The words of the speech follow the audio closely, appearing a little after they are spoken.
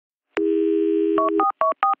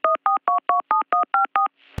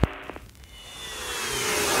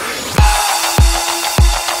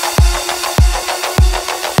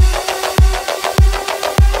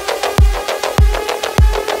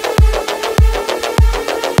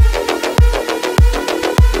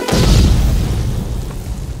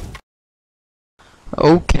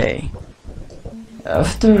Okay,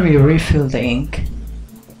 after we refill the ink,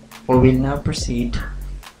 we will now proceed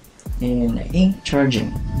in ink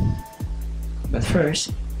charging. But first,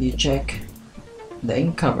 you check the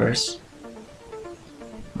ink covers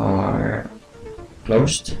are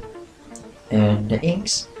closed and the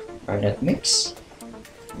inks are not mixed.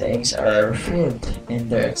 The inks are filled in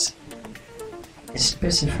their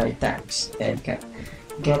specified tanks. Then get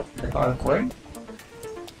the power cord,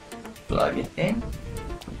 plug it in,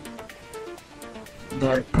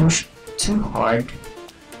 then push too hard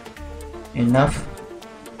enough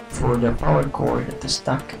for the power cord to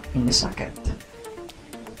stuck in the socket.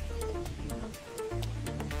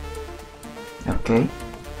 Okay,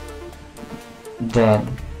 then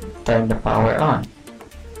turn the power on.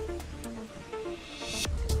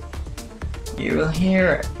 You will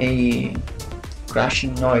hear a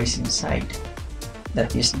crashing noise inside.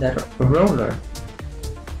 That is the roller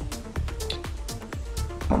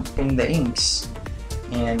pumping the inks,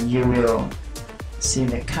 and you will see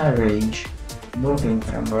the carriage moving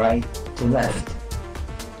from right to left,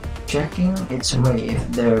 checking its way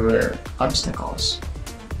if there were obstacles,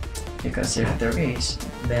 because if there is,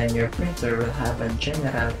 then your printer will have a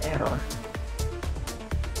general error.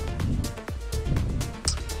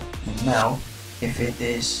 And now, if it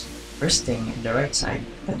is resting in the right side,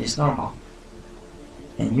 that is normal,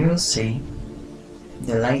 and you will see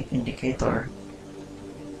the light indicator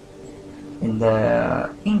in the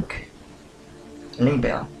ink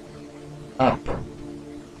label up,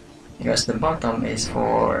 because the bottom is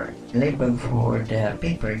for label for the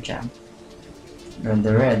paper jam, and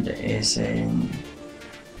the red is in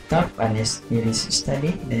top and it is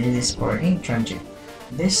steady, and it is for ink charging.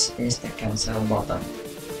 This is the cancel button.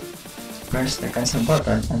 Press the cancel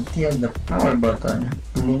button until the power button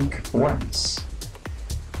blink once.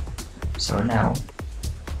 So now,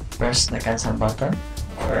 press the cancel button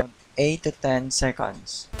for 8 to 10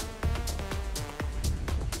 seconds.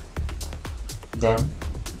 Then,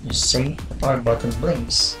 you see the power button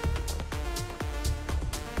blinks,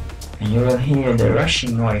 and you will hear the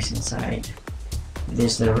rushing noise inside.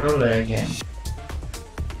 This is the roller again,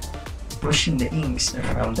 pushing the inks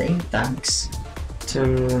from the ink tanks to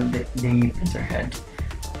the printer head.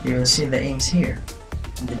 You will see the inks here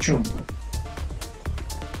in the tube.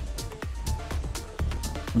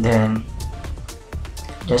 Then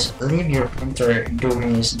just leave your printer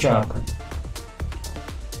doing its job.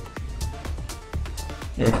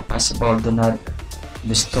 If possible, do not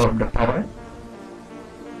disturb the power.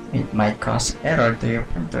 It might cause error to your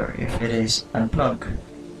printer if it is unplugged.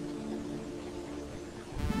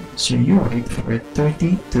 So you wait for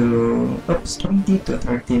 20 to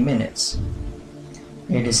 30 minutes.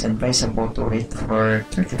 It is advisable to wait for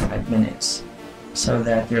 35 minutes so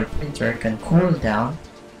that your printer can cool down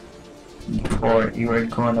before you are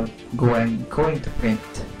going to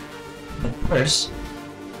print. But first,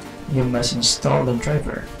 you must install the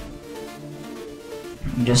driver.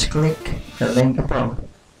 Just click the link above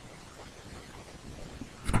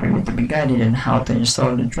for you to be guided on how to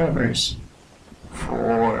install the drivers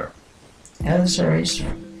for L series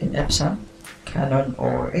in Epson, Canon,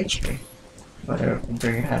 or HP, whatever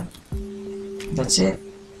printer you have. That's it.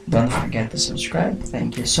 Don't forget to subscribe.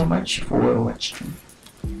 Thank you so much for watching.